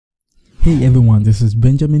Hey everyone, this is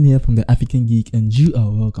Benjamin here from the African Geek, and you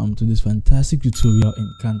are welcome to this fantastic tutorial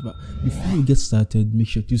in Canva. Before we get started, make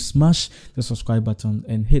sure to smash the subscribe button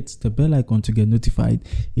and hit the bell icon to get notified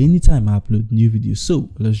anytime I upload new videos.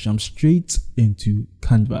 So let's jump straight into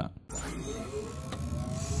Canva.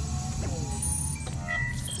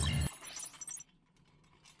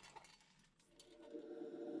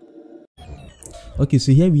 Okay,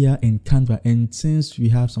 so here we are in Canva, and since we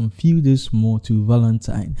have some few days more to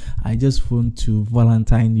Valentine, I just want to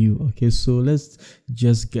Valentine you. Okay, so let's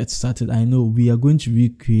just get started. I know we are going to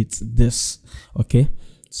recreate this. Okay,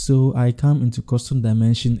 so I come into custom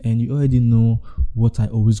dimension, and you already know what I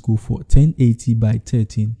always go for: 1080 by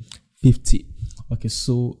 1350. Okay,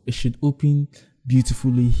 so it should open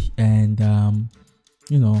beautifully, and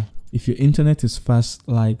you know, if your internet is fast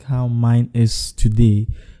like how mine is today,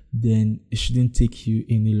 then it shouldn't take you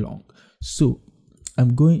any long. So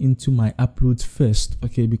I'm going into my upload first,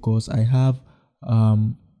 okay, because I have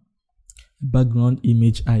background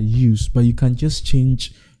image I use, but you can just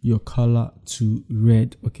change your color to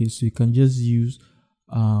red. Okay, so you can just use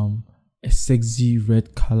a sexy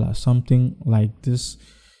red color, something like this,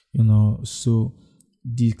 you know. So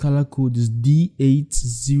the color code is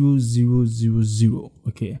D80000.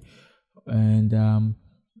 Okay, and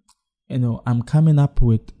you know, I'm coming up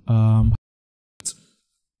with a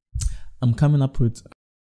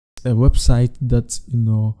website that, you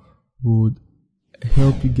know, would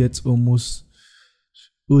help you get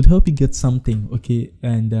something. Okay,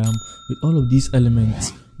 and with all of these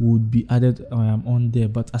elements would be added on there,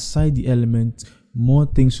 but aside the element, more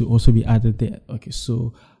things will also be added there. Okay,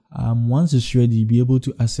 so once it's ready, you'll be able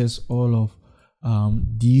to access all of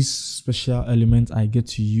these special elements I get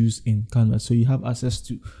to use in Canva. So you have access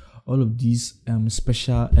to all of these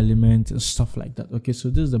special elements and stuff like that. Okay,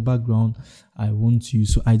 so this is the background I want to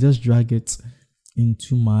use, so I just drag it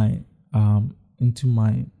into my okay,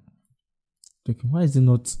 why is it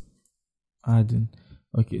not adding?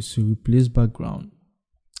 Okay, so replace background.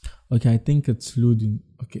 Okay, I think it's loading.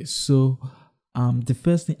 Okay, so the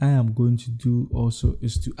first thing I am going to do also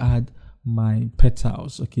is to add my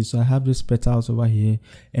petals. Okay, so I have this petals over here,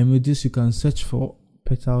 and with this you can search for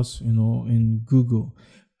petals, you know, in Google,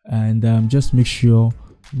 and just make sure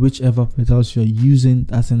whichever petals you're using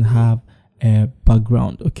doesn't have a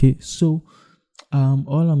background. Okay, so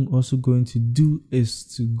all I'm also going to do is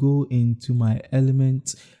to go into my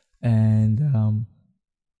element, and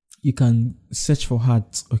you can search for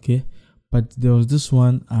hearts. Okay, but there was this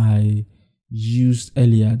one I used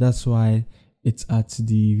earlier, that's why it's at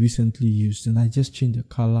the recently used, and I just changed the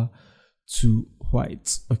color to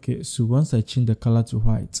white. Okay, so once I change the color to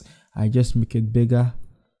white, I just make it bigger,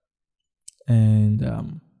 and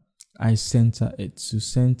I center it to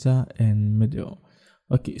center and middle.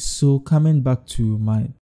 Okay, so coming back to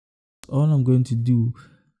my, all I'm going to do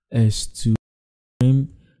is to frame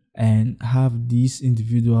and have these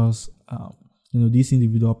individuals, you know, these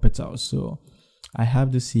individual petals. So I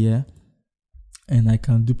have this here, and I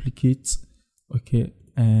can duplicate. Okay,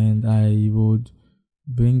 and I would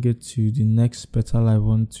bring it to the next petal I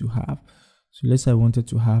want to have. So let's say I wanted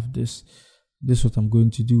to have this. This is what I'm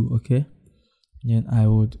going to do. Okay, then I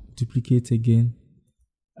would duplicate again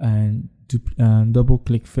and double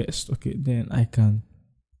click first. Okay, then I can,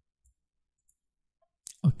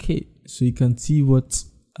 okay, so you can see what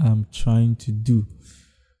I'm trying to do.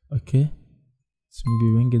 Okay, so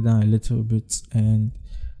maybe bring it down a little bit, and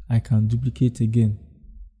I can duplicate again.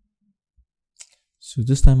 So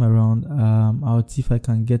this time around, I'll see if I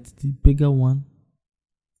can get the bigger one.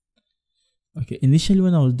 Okay, initially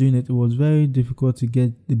when I was doing it, it was very difficult to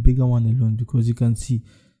get the bigger one alone, because you can see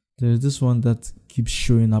there's this one that keeps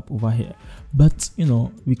showing up over here, but you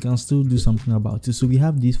know, we can still do something about it. So we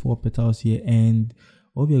have these 4 petals here, and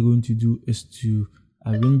all we are going to do is to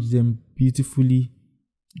arrange them beautifully.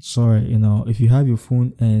 Sorry, you know, if you have your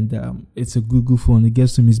phone and it's a Google phone, it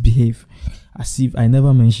gets to misbehave as if I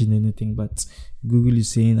never mentioned anything, but Google is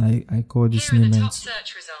saying I call this name, and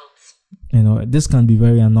search results. You know, this can be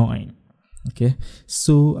very annoying. Okay,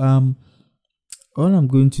 so all I'm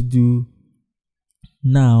going to do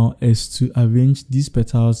now is to arrange these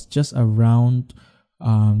petals just around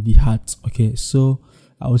the heart. Okay, so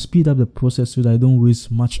I will speed up the process so that I don't waste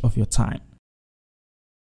much of your time.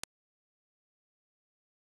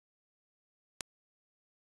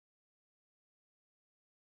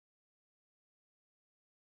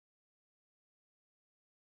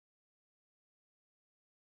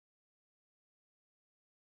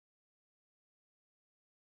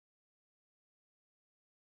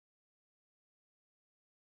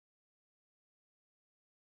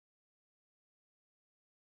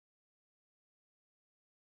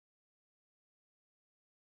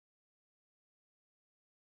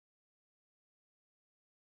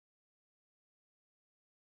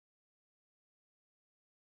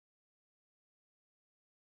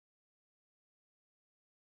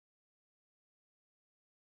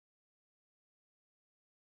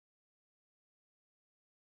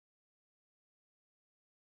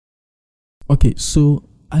 Okay, so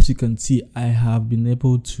as you can see, I have been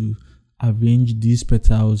able to arrange these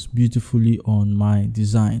petals beautifully on my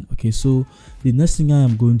design. Okay, so the next thing I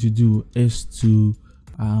am going to do is to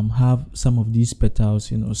have some of these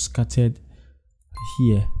petals, scattered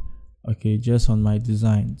here. Okay, just on my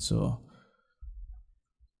design. So,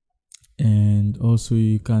 and also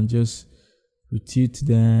you can just rotate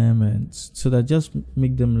them, and so that just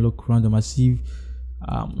make them look random, as if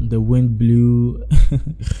the wind blew.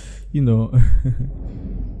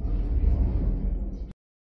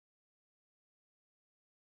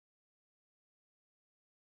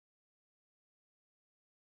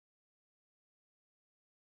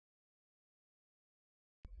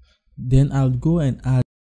 Then I'll go and add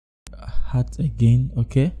a heart again.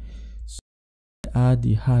 Okay, so add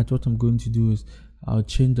the heart. What I'm going to do is I'll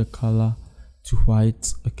change the color to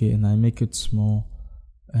white. Okay, and I make it small,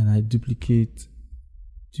 and I duplicate.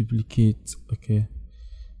 Okay,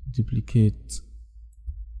 duplicate,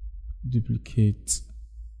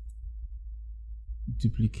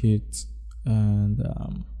 and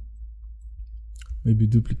maybe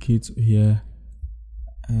duplicate here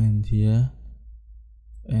and here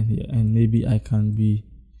and here, and maybe I can be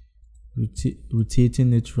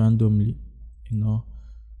rotating it randomly,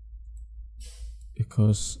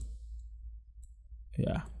 because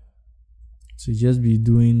so just be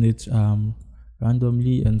doing it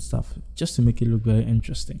randomly and stuff, just to make it look very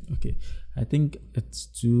interesting. Okay, I think it's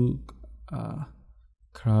too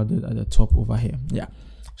crowded at the top over here.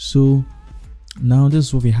 So now this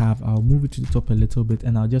is what we have. I'll move it to the top a little bit,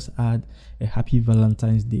 and I'll just add a Happy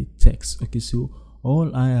Valentine's Day text. Okay, so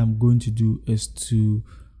all I am going to do is to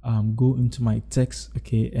go into my text.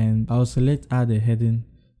 Okay, and I'll select add a heading,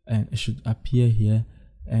 and it should appear here,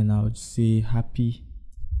 and I'll say happy.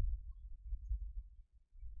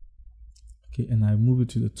 Okay, and I move it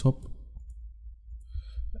to the top,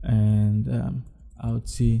 and I would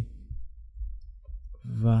say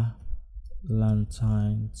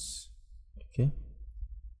Valentine's. Okay,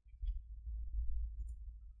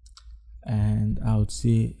 and I would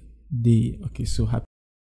say day. Okay, so happy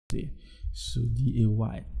day, so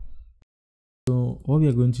DAY. So what we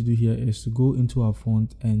are going to do here is to go into our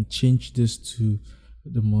font and change this to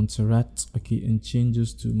the Montserrat. Okay, and change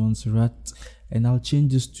this to Montserrat, and I'll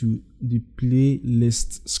change this to the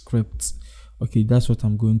playlist script. Okay, that's what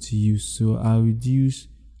I'm going to use. So I'll reduce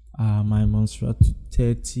my Montserrat to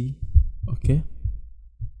 30. Okay,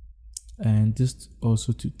 and this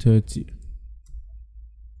also to 30,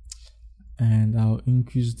 and I'll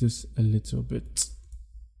increase this a little bit.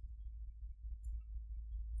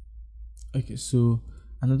 Okay, so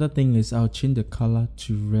another thing is I'll change the color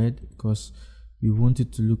to red, because we want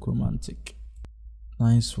it to look romantic.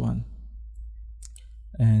 Nice one.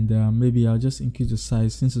 And maybe I'll just increase the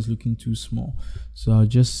size since it's looking too small. So I'll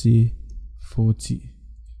just say 40,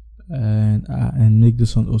 and make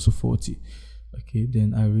this one also 40. Okay,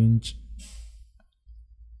 then arrange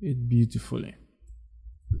it beautifully.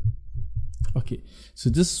 Okay, so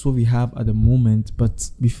this is what we have at the moment, but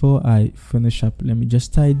before I finish up, let me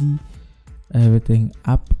just tidy everything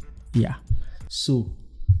up. So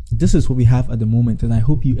this is what we have at the moment, and I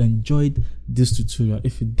hope you enjoyed this tutorial.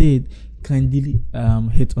 If you did, kindly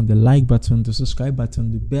hit on the like button, the subscribe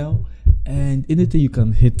button, the bell, and anything you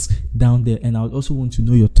can hit down there. And I would also want to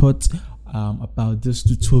know your thoughts about this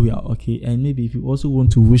tutorial. Okay, and maybe if you also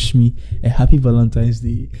want to wish me a happy Valentine's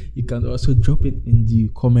Day, you can also drop it in the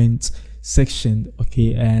comment section.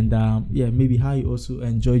 Okay, and maybe how you also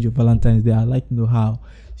enjoyed your Valentine's Day. I'd like to know how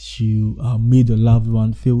you made your loved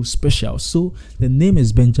one feel special. So the name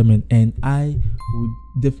is Benjamin, and I would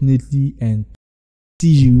definitely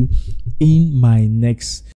see you in my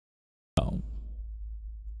next